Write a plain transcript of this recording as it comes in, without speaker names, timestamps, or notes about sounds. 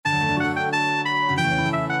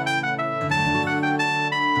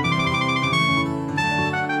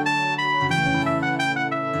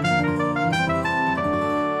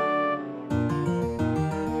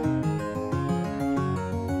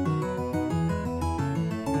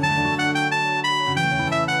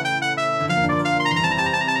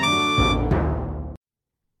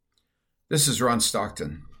This is Ron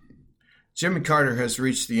Stockton. Jimmy Carter has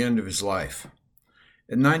reached the end of his life.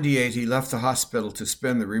 In '98, he left the hospital to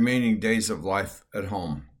spend the remaining days of life at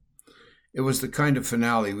home. It was the kind of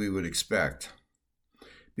finale we would expect.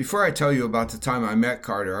 Before I tell you about the time I met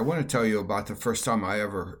Carter, I want to tell you about the first time I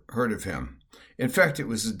ever heard of him. In fact, it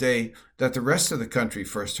was the day that the rest of the country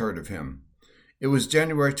first heard of him. It was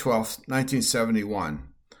January 12, 1971,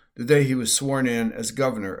 the day he was sworn in as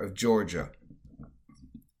governor of Georgia.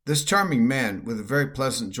 This charming man with a very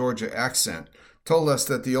pleasant Georgia accent told us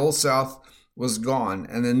that the Old South was gone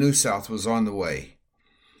and the New South was on the way.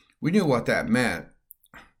 We knew what that meant.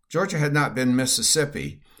 Georgia had not been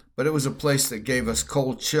Mississippi, but it was a place that gave us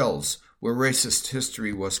cold chills where racist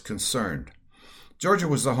history was concerned. Georgia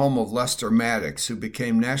was the home of Lester Maddox, who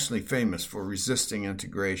became nationally famous for resisting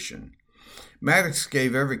integration. Maddox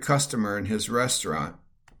gave every customer in his restaurant,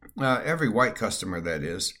 every white customer that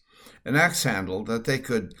is, an axe handle that they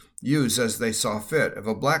could use as they saw fit if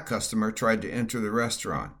a black customer tried to enter the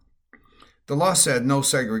restaurant. The law said no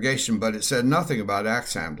segregation, but it said nothing about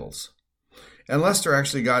axe handles. And Lester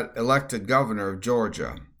actually got elected governor of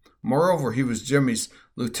Georgia. Moreover, he was Jimmy's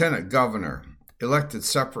lieutenant governor, elected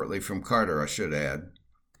separately from Carter, I should add.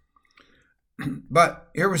 But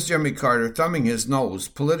here was Jimmy Carter thumbing his nose,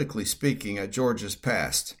 politically speaking, at Georgia's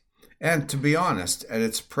past, and, to be honest, at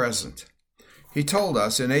its present. He told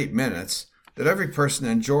us in 8 minutes that every person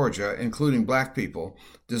in Georgia, including black people,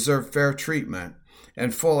 deserved fair treatment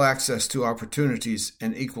and full access to opportunities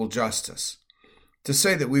and equal justice. To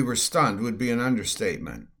say that we were stunned would be an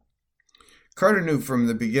understatement. Carter knew from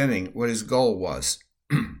the beginning what his goal was.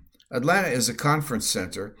 Atlanta is a conference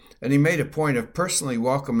center, and he made a point of personally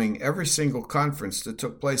welcoming every single conference that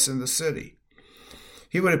took place in the city.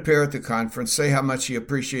 He would appear at the conference, say how much he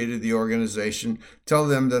appreciated the organization, tell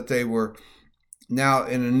them that they were now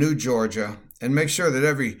in a new Georgia, and make sure that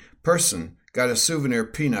every person got a souvenir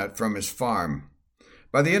peanut from his farm.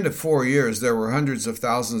 By the end of 4 years, there were hundreds of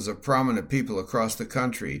thousands of prominent people across the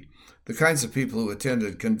country, the kinds of people who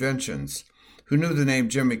attended conventions, who knew the name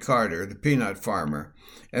Jimmy Carter, the peanut farmer,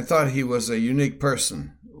 and thought he was a unique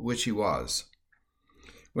person, which he was.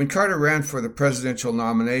 When Carter ran for the presidential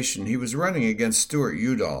nomination, he was running against Stuart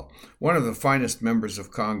Udall, one of the finest members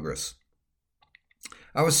of Congress.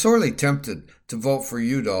 I was sorely tempted to vote for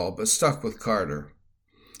Udall, but stuck with Carter.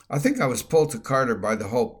 I think I was pulled to Carter by the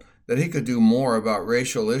hope that he could do more about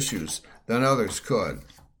racial issues than others could.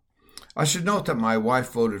 I should note that my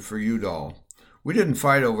wife voted for Udall. We didn't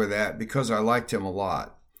fight over that because I liked him a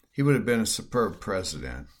lot. He would have been a superb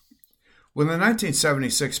president. When the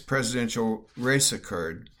 1976 presidential race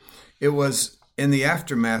occurred, it was in the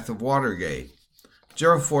aftermath of Watergate.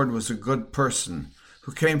 Gerald Ford was a good person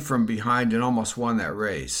who came from behind and almost won that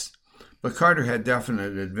race. But Carter had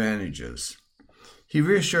definite advantages. He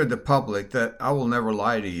reassured the public that I will never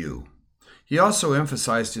lie to you. He also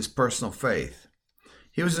emphasized his personal faith.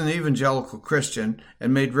 He was an evangelical Christian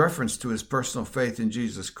and made reference to his personal faith in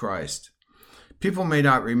Jesus Christ. People may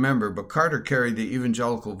not remember, but Carter carried the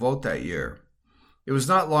evangelical vote that year. It was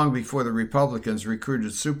not long before the Republicans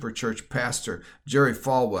recruited superchurch pastor Jerry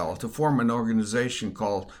Falwell to form an organization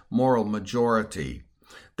called Moral Majority.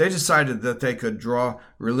 They decided that they could draw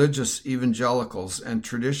religious evangelicals and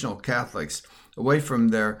traditional Catholics away from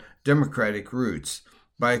their Democratic roots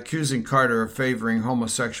by accusing Carter of favoring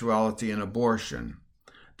homosexuality and abortion.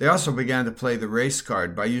 They also began to play the race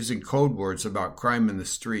card by using code words about crime in the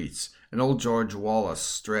streets, an old George Wallace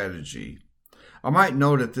strategy. I might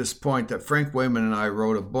note at this point that Frank Wayman and I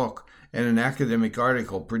wrote a book and an academic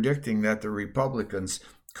article predicting that the Republicans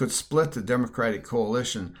could split the Democratic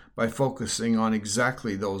coalition by focusing on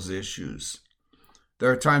exactly those issues. There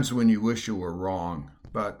are times when you wish you were wrong,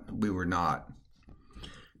 but we were not.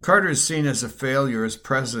 Carter is seen as a failure as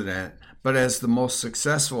president, but as the most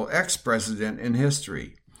successful ex-president in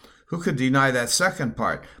history. Who could deny that second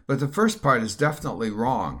part? But the first part is definitely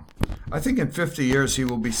wrong. I think in 50 years he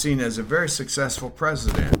will be seen as a very successful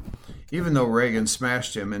president, even though Reagan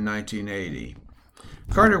smashed him in 1980.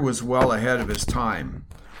 Carter was well ahead of his time.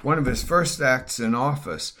 One of his first acts in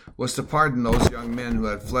office was to pardon those young men who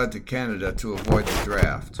had fled to Canada to avoid the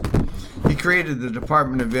draft. He created the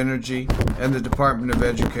Department of Energy and the Department of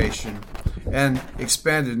Education and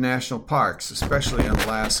expanded national parks, especially in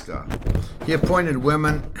Alaska. He appointed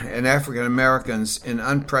women and African Americans in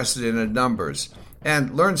unprecedented numbers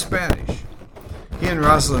and learned Spanish. He and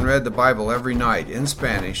Rosalind read the Bible every night in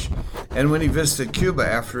Spanish, and when he visited Cuba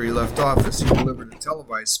after he left office, he delivered a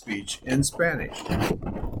televised speech in Spanish.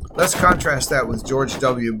 Let's contrast that with George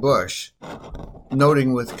W. Bush,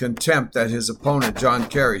 noting with contempt that his opponent, John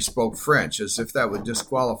Kerry, spoke French, as if that would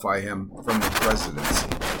disqualify him from the presidency.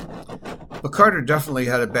 But Carter definitely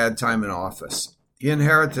had a bad time in office. He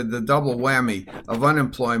inherited the double whammy of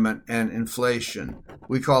unemployment and inflation.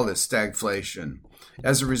 We called it stagflation,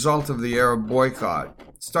 as a result of the Arab boycott,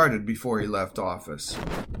 started before he left office.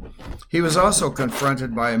 He was also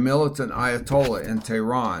confronted by a militant Ayatollah in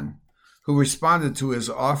Tehran, who responded to his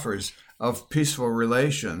offers of peaceful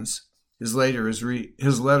relations. His letter is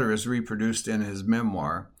reproduced in his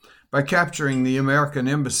memoir, by capturing the American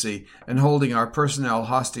embassy and holding our personnel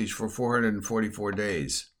hostage for 444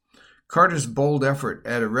 days. Carter's bold effort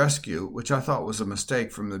at a rescue, which I thought was a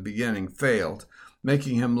mistake from the beginning, failed,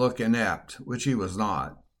 making him look inept, which he was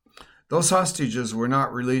not. Those hostages were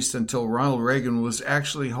not released until Ronald Reagan was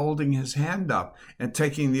actually holding his hand up and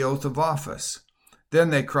taking the oath of office. Then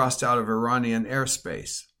they crossed out of Iranian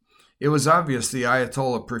airspace. It was obvious the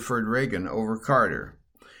Ayatollah preferred Reagan over Carter,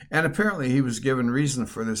 and apparently he was given reason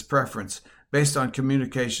for this preference based on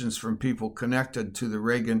communications from people connected to the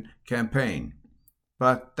Reagan campaign.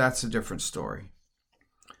 But that's a different story.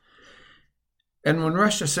 And when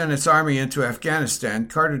Russia sent its army into Afghanistan,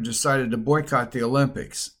 Carter decided to boycott the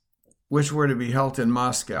Olympics, which were to be held in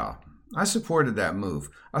Moscow. I supported that move.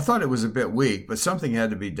 I thought it was a bit weak, but something had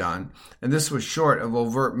to be done, and this was short of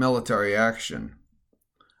overt military action.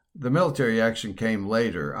 The military action came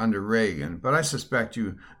later, under Reagan, but I suspect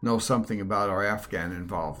you know something about our Afghan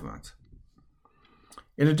involvement.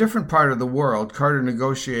 In a different part of the world, Carter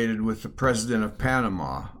negotiated with the president of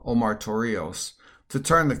Panama, Omar Torrijos, to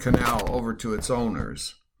turn the canal over to its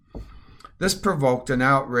owners. This provoked an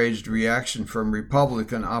outraged reaction from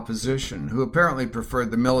Republican opposition, who apparently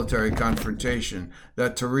preferred the military confrontation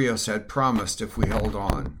that Torrijos had promised if we held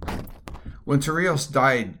on. When Torrijos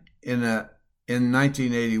died in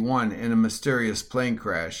 1981 in a mysterious plane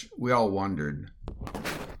crash, we all wondered.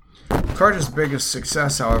 Carter's biggest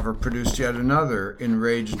success, however, produced yet another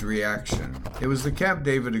enraged reaction. It was the Camp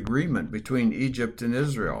David agreement between Egypt and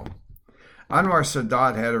Israel. Anwar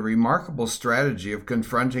Sadat had a remarkable strategy of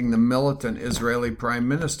confronting the militant Israeli Prime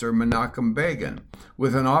Minister Menachem Begin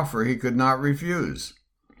with an offer he could not refuse: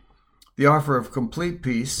 the offer of complete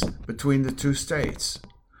peace between the two states.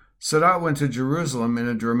 Sadat went to Jerusalem in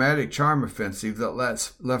a dramatic charm offensive that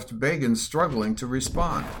left Begin struggling to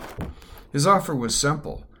respond. His offer was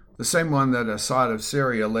simple, the same one that Assad of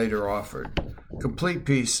Syria later offered: complete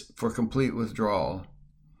peace for complete withdrawal.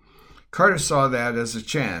 Carter saw that as a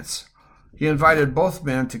chance. He invited both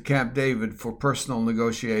men to Camp David for personal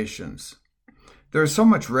negotiations. There is so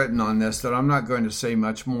much written on this that I'm not going to say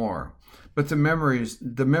much more, but the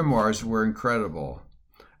memoirs were incredible.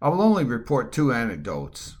 I will only report two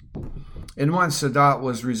anecdotes. In one, Sadat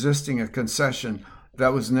was resisting a concession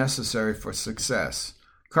that was necessary for success.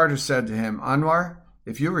 Carter said to him, "Anwar,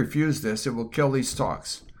 if you refuse this, it will kill these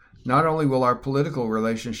talks. Not only will our political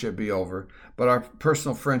relationship be over, but our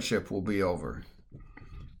personal friendship will be over."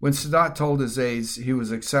 When Sadat told his aides he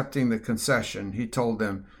was accepting the concession, he told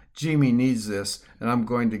them, "Jimmy needs this, and I'm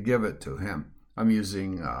going to give it to him." I'm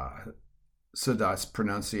using Sadat's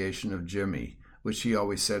pronunciation of Jimmy, which he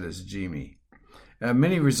always said as Jimmy.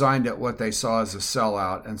 Many resigned at what they saw as a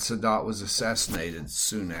sellout, and Sadat was assassinated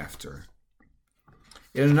soon after.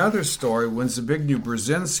 In another story, when Zbigniew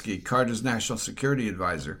Brzezinski, Carter's national security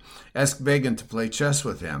advisor, asked Begin to play chess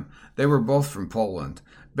with him, they were both from Poland.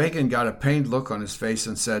 Begin got a pained look on his face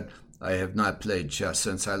and said, "I have not played chess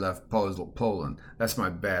since I left Poland." That's my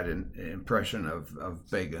bad impression of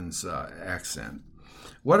Begin's accent.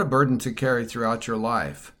 What a burden to carry throughout your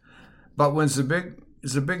life. But when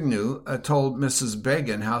Zbigniew told Mrs.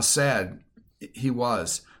 Begin how sad he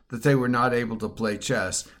was that they were not able to play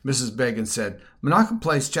chess, Mrs. Begin said, "Menachem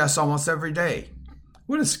plays chess almost every day."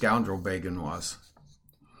 What a scoundrel Begin was.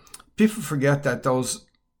 People forget that those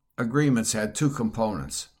agreements had two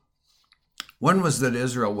components. One was that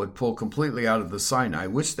Israel would pull completely out of the Sinai,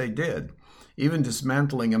 which they did, even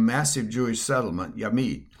dismantling a massive Jewish settlement,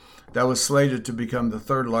 Yamit, that was slated to become the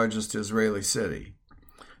third largest Israeli city.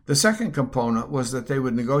 The second component was that they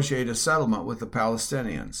would negotiate a settlement with the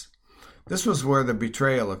Palestinians. This was where the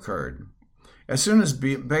betrayal occurred. As soon as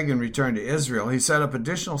Begin returned to Israel, he set up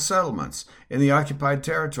additional settlements in the occupied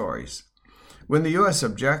territories. When the U.S.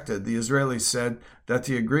 objected, the Israelis said that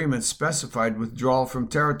the agreement specified withdrawal from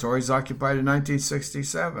territories occupied in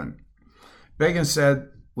 1967. Begin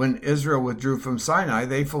said when Israel withdrew from Sinai,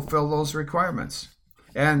 they fulfilled those requirements.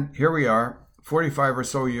 And here we are, 45 or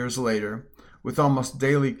so years later, with almost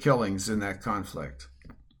daily killings in that conflict.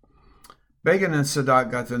 Begin and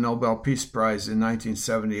Sadat got the Nobel Peace Prize in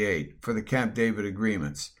 1978 for the Camp David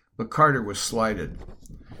agreements, but Carter was slighted.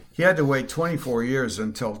 He had to wait 24 years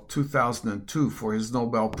until 2002 for his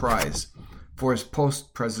Nobel Prize for his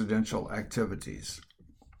post-presidential activities.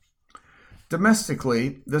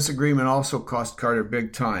 Domestically, this agreement also cost Carter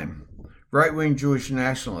big time. Right-wing Jewish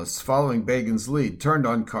nationalists, following Begin's lead, turned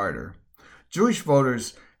on Carter. Jewish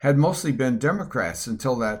voters had mostly been Democrats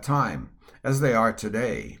until that time, as they are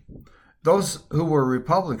today. Those who were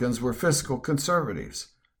Republicans were fiscal conservatives,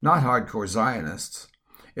 not hardcore Zionists.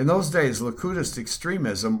 In those days, Likud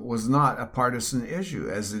extremism was not a partisan issue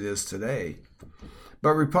as it is today.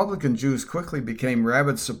 But Republican Jews quickly became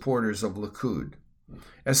rabid supporters of Likud.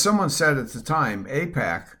 As someone said at the time,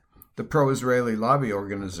 AIPAC, the pro-Israeli lobby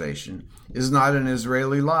organization, is not an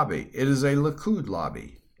Israeli lobby. It is a Likud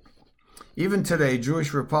lobby. Even today,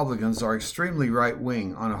 Jewish Republicans are extremely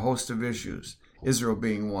right-wing on a host of issues, Israel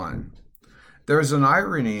being one. There is an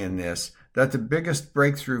irony in this that the biggest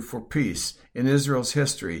breakthrough for peace in Israel's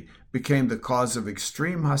history became the cause of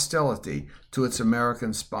extreme hostility to its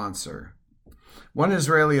American sponsor. One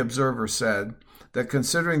Israeli observer said that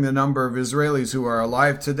considering the number of Israelis who are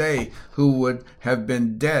alive today who would have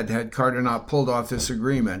been dead had Carter not pulled off this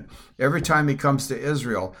agreement, every time he comes to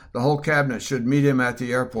Israel, the whole cabinet should meet him at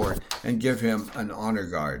the airport and give him an honor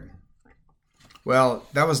guard. Well,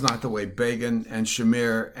 that was not the way Begin and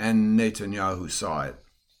Shamir and Netanyahu saw it.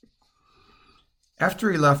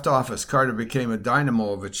 After he left office, Carter became a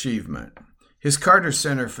dynamo of achievement. His Carter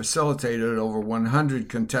Center facilitated over 100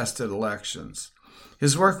 contested elections.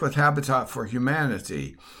 His work with Habitat for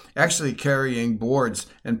Humanity, actually carrying boards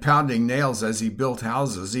and pounding nails as he built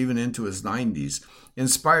houses even into his 90s,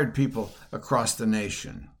 inspired people across the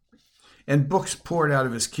nation. And books poured out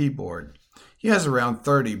of his keyboard. He has around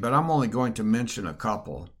 30, but I'm only going to mention a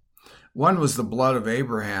couple. One was The Blood of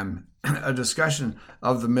Abraham, a discussion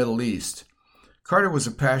of the Middle East. Carter was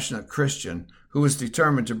a passionate Christian who was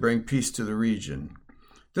determined to bring peace to the region.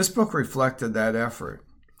 This book reflected that effort.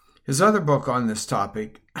 His other book on this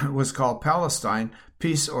topic was called Palestine,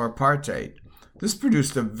 Peace or Apartheid. This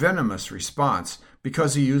produced a venomous response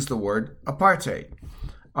because he used the word apartheid.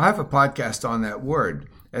 I have a podcast on that word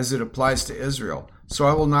as it applies to Israel, so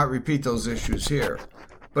I will not repeat those issues here.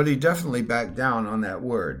 But he definitely backed down on that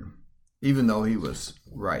word, even though he was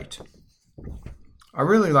right. I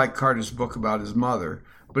really like Carter's book about his mother,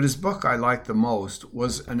 but his book I liked the most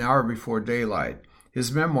was An Hour Before Daylight,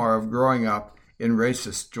 his memoir of growing up in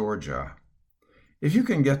racist Georgia. If you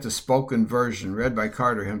can get the spoken version read by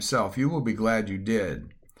Carter himself, you will be glad you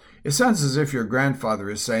did. It sounds as if your grandfather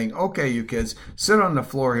is saying, "Okay, you kids, sit on the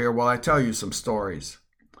floor here while I tell you some stories."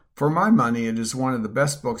 For my money, it is one of the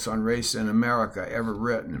best books on race in America ever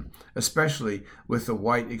written, especially with the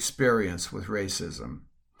white experience with racism.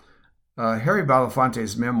 Harry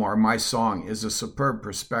Belafonte's memoir, My Song, is a superb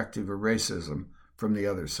perspective of racism from the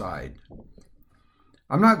other side.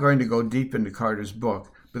 I'm not going to go deep into Carter's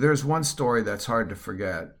book, but there's one story that's hard to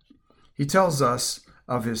forget. He tells us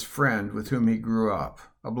of his friend with whom he grew up,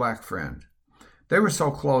 a black friend. They were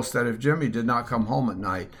so close that if Jimmy did not come home at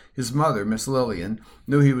night, his mother, Miss Lillian,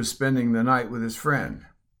 knew he was spending the night with his friend.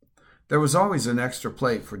 There was always an extra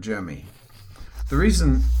plate for Jimmy. The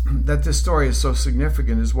reason that this story is so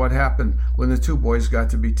significant is what happened when the two boys got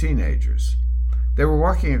to be teenagers. They were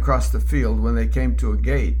walking across the field when they came to a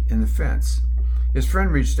gate in the fence. His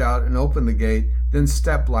friend reached out and opened the gate, then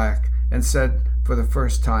stepped back and said for the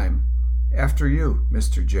first time, "After you,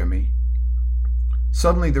 Mr. Jimmy."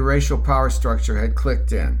 Suddenly the racial power structure had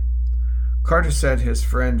clicked in. Carter said his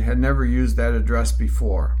friend had never used that address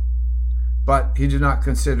before, but he did not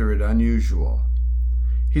consider it unusual.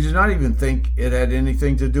 He did not even think it had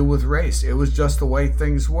anything to do with race. It was just the way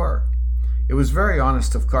things were. It was very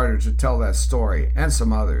honest of Carter to tell that story, and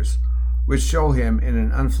some others, which show him in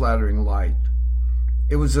an unflattering light.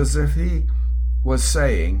 It was as if he was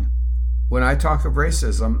saying, when I talk of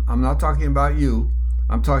racism, I'm not talking about you,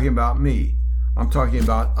 I'm talking about me, I'm talking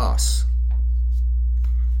about us.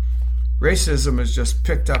 Racism is just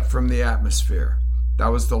picked up from the atmosphere. That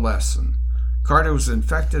was the lesson. Carter was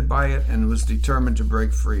infected by it and was determined to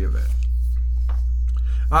break free of it.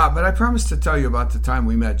 But I promised to tell you about the time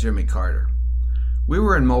we met Jimmy Carter. We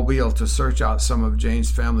were in Mobile to search out some of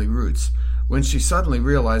Jane's family roots when she suddenly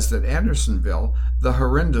realized that Andersonville, the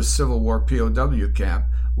horrendous Civil War POW camp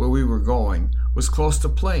where we were going, was close to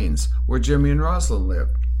Plains, where Jimmy and Rosalind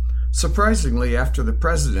lived. Surprisingly, after the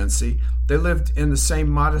presidency, they lived in the same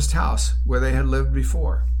modest house where they had lived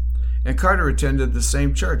before. And Carter attended the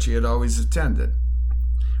same church he had always attended.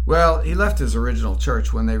 Well, he left his original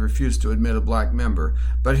church when they refused to admit a black member,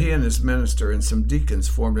 but he and his minister and some deacons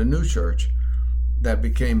formed a new church that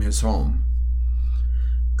became his home.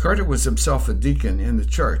 Carter was himself a deacon in the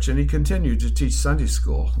church, and he continued to teach Sunday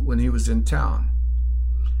school when he was in town.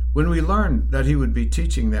 When we learned that he would be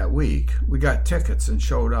teaching that week, we got tickets and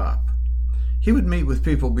showed up. He would meet with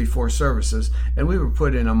people before services, and we were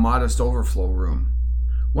put in a modest overflow room.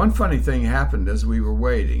 One funny thing happened as we were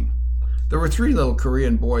waiting. There were 3 little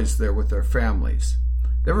Korean boys there with their families.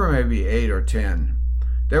 There were maybe 8 or 10.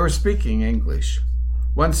 They were speaking English.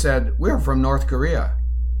 One said, "We are from North Korea."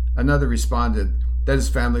 Another responded that his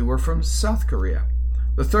family were from South Korea.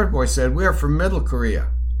 The third boy said, "We are from Middle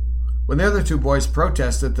Korea." When the other 2 boys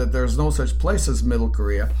protested that there is no such place as Middle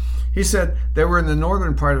Korea, he said they were in the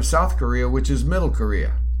northern part of South Korea, which is Middle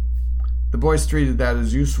Korea. The boys treated that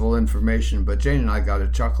as useful information, but Jane and I got a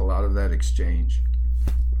chuckle out of that exchange.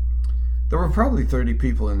 There were probably 30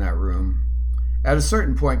 people in that room. At a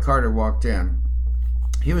certain point, Carter walked in.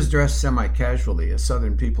 He was dressed semi-casually, as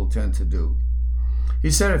Southern people tend to do. He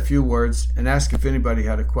said a few words and asked if anybody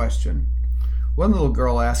had a question. One little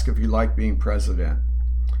girl asked if he liked being president.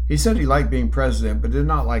 He said he liked being president, but did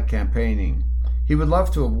not like campaigning. He would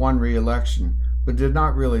love to have won re-election, but did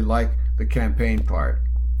not really like the campaign part.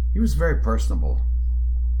 He was very personable.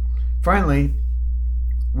 Finally,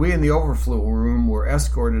 we in the overflow room were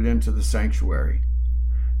escorted into the sanctuary.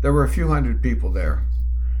 There were a few hundred people there.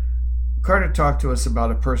 Carter talked to us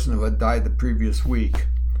about a person who had died the previous week,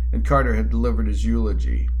 and Carter had delivered his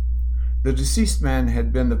eulogy. The deceased man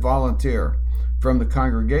had been the volunteer from the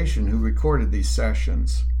congregation who recorded these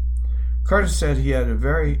sessions. Carter said he had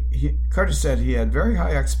very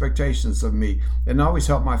high expectations of me and always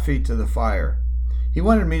held my feet to the fire. He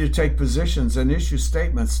wanted me to take positions and issue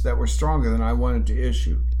statements that were stronger than I wanted to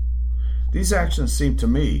issue. These actions seemed to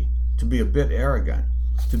me to be a bit arrogant,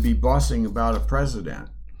 to be bossing about a president.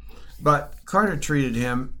 But Carter treated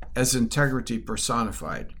him as integrity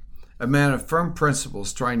personified, a man of firm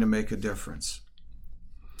principles trying to make a difference.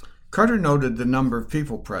 Carter noted the number of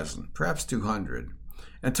people present, perhaps 200,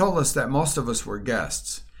 and told us that most of us were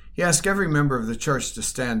guests. He asked every member of the church to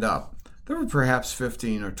stand up. There were perhaps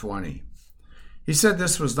 15 or 20. He said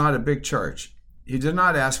this was not a big church. He did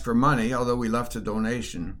not ask for money, although we left a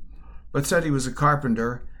donation, but said he was a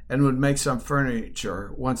carpenter and would make some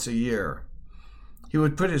furniture once a year. He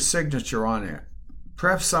would put his signature on it.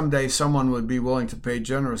 Perhaps someday someone would be willing to pay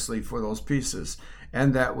generously for those pieces,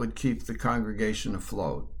 and that would keep the congregation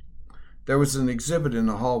afloat. There was an exhibit in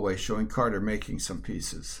the hallway showing Carter making some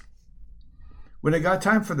pieces. When it got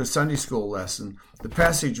time for the Sunday school lesson, the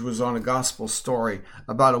passage was on a gospel story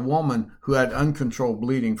about a woman who had uncontrolled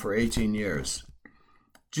bleeding for 18 years.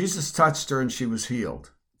 Jesus touched her and she was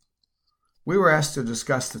healed. We were asked to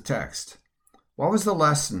discuss the text. What was the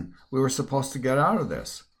lesson we were supposed to get out of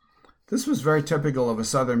this? This was very typical of a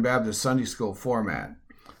Southern Baptist Sunday school format.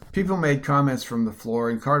 People made comments from the floor,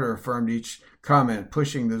 and Carter affirmed each comment,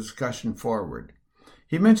 pushing the discussion forward.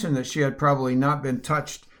 He mentioned that she had probably not been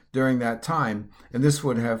touched during that time, and this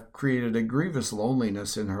would have created a grievous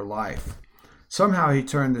loneliness in her life. Somehow he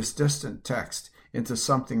turned this distant text into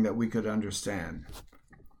something that we could understand.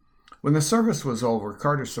 When the service was over,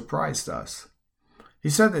 Carter surprised us. He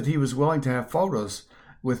said that he was willing to have photos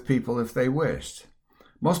with people if they wished.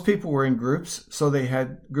 Most people were in groups, so they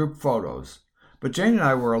had group photos. But Jane and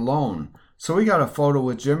I were alone, so we got a photo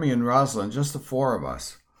with Jimmy and Rosalind, just the 4 of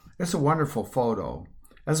us. It's a wonderful photo.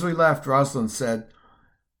 As we left, Rosalind said,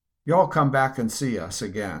 "Y'all come back and see us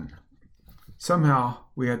again." Somehow,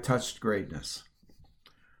 we had touched greatness.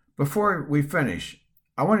 Before we finish,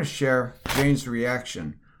 I want to share Jane's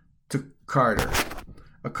reaction to Carter.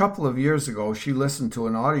 A couple of years ago, she listened to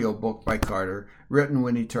an audiobook by Carter written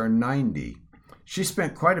when he turned 90. She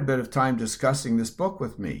spent quite a bit of time discussing this book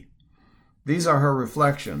with me. These are her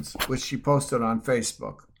reflections, which she posted on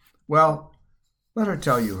Facebook. Well, let her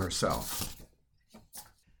tell you herself.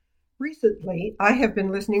 Recently, I have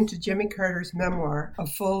been listening to Jimmy Carter's memoir, A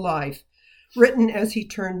Full Life, written as he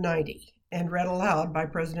turned 90 and read aloud by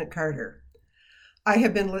President Carter. I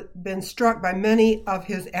have been struck by many of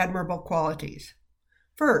his admirable qualities.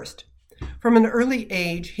 First, from an early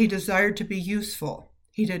age, he desired to be useful.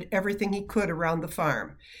 He did everything he could around the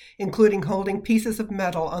farm, including holding pieces of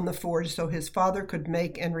metal on the forge so his father could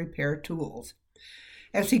make and repair tools.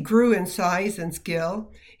 As he grew in size and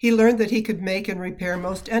skill, he learned that he could make and repair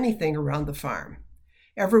most anything around the farm.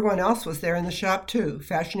 Everyone else was there in the shop too,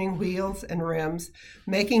 fashioning wheels and rims,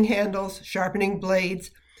 making handles, sharpening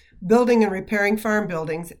blades, building and repairing farm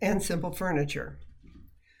buildings, and simple furniture.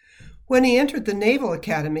 When he entered the Naval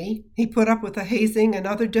Academy, he put up with the hazing and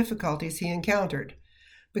other difficulties he encountered,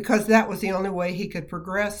 because that was the only way he could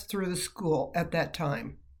progress through the school at that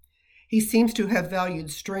time. He seems to have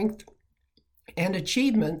valued strength and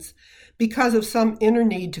achievements because of some inner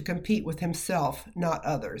need to compete with himself, not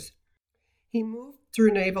others. He moved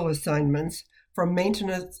through naval assignments, from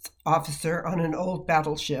maintenance officer on an old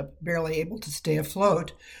battleship, barely able to stay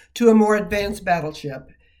afloat, to a more advanced battleship,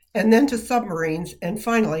 and then to submarines, and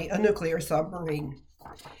finally a nuclear submarine.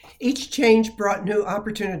 Each change brought new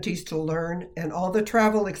opportunities to learn, and all the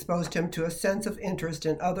travel exposed him to a sense of interest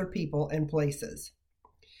in other people and places.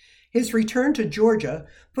 His return to Georgia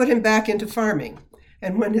put him back into farming,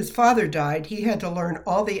 and when his father died, he had to learn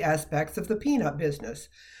all the aspects of the peanut business: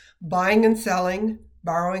 buying and selling,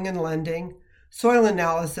 borrowing and lending, soil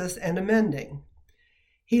analysis, and amending.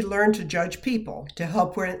 He learned to judge people, to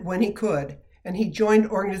help when he could, and he joined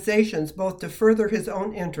organizations both to further his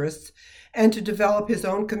own interests and to develop his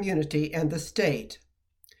own community and the state.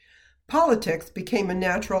 Politics became a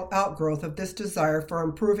natural outgrowth of this desire for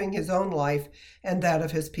improving his own life and that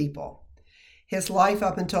of his people. His life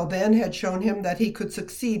up until then had shown him that he could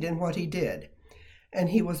succeed in what he did, and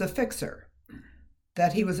he was a fixer,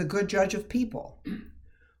 that he was a good judge of people.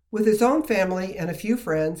 With his own family and a few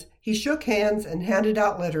friends, he shook hands and handed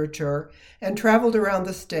out literature and traveled around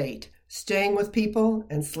the state, staying with people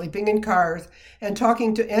and sleeping in cars and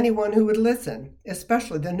talking to anyone who would listen,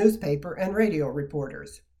 especially the newspaper and radio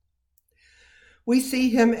reporters. We see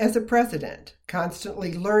him as a president,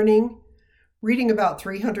 constantly learning, reading about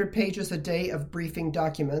 300 pages a day of briefing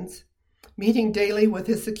documents, meeting daily with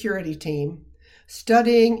his security team,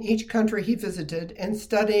 studying each country he visited, and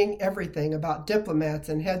studying everything about diplomats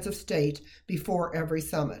and heads of state before every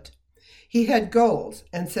summit. He had goals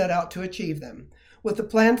and set out to achieve them, with a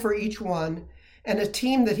plan for each one and a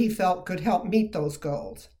team that he felt could help meet those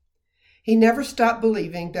goals. He never stopped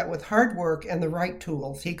believing that with hard work and the right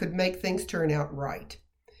tools, he could make things turn out right.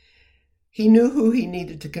 He knew who he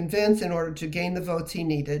needed to convince in order to gain the votes he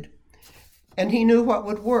needed, and he knew what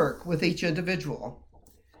would work with each individual.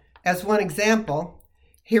 As one example,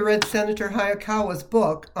 he read Senator Hayakawa's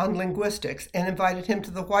book on linguistics and invited him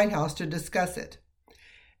to the White House to discuss it,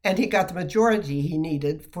 and he got the majority he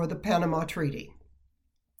needed for the Panama Treaty.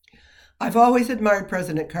 I've always admired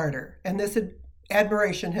President Carter, and this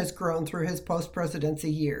admiration has grown through his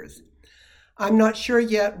post-presidency years. I'm not sure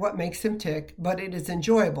yet what makes him tick, but it is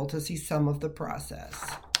enjoyable to see some of the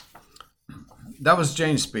process. That was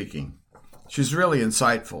Jane speaking. She's really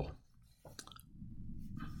insightful.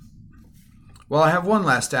 Well, I have one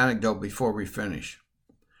last anecdote before we finish.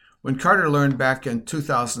 When Carter learned back in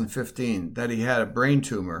 2015 that he had a brain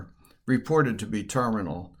tumor reported to be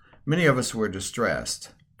terminal, many of us were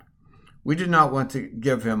distressed. We did not want to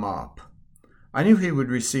give him up. I knew he would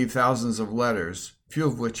receive thousands of letters, few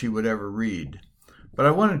of which he would ever read, but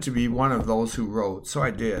I wanted to be one of those who wrote, so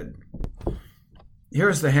I did.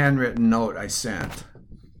 Here's the handwritten note I sent.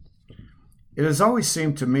 It has always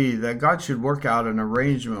seemed to me that God should work out an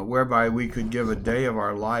arrangement whereby we could give a day of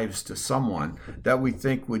our lives to someone that we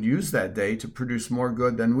think would use that day to produce more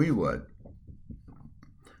good than we would.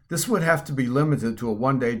 This would have to be limited to a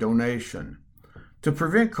one-day donation. To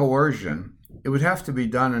prevent coercion, it would have to be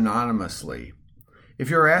done anonymously. If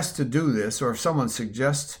you're asked to do this, or if someone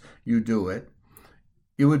suggests you do it,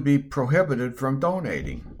 you would be prohibited from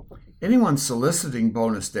donating. Anyone soliciting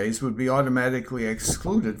bonus days would be automatically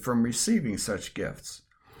excluded from receiving such gifts.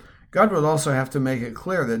 God would also have to make it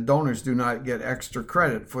clear that donors do not get extra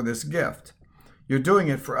credit for this gift. You're doing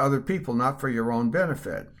it for other people, not for your own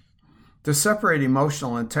benefit. To separate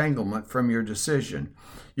emotional entanglement from your decision,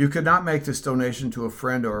 you could not make this donation to a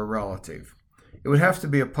friend or a relative. It would have to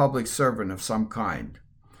be a public servant of some kind.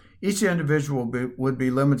 Each individual would be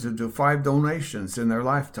limited to 5 donations in their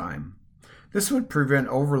lifetime. This would prevent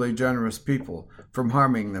overly generous people from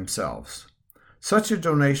harming themselves. Such a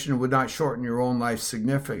donation would not shorten your own life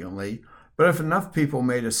significantly, but if enough people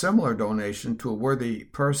made a similar donation to a worthy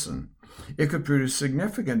person, it could produce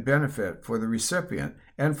significant benefit for the recipient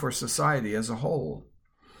and for society as a whole.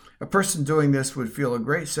 A person doing this would feel a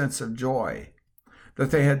great sense of joy,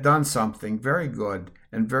 that they had done something very good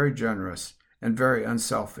and very generous and very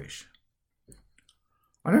unselfish.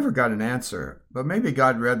 I never got an answer, but maybe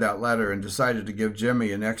God read that letter and decided to give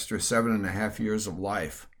Jimmy an extra 7.5 years of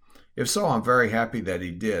life. If so, I'm very happy that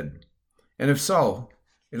he did. And if so,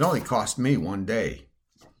 it only cost me 1 day.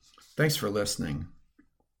 Thanks for listening.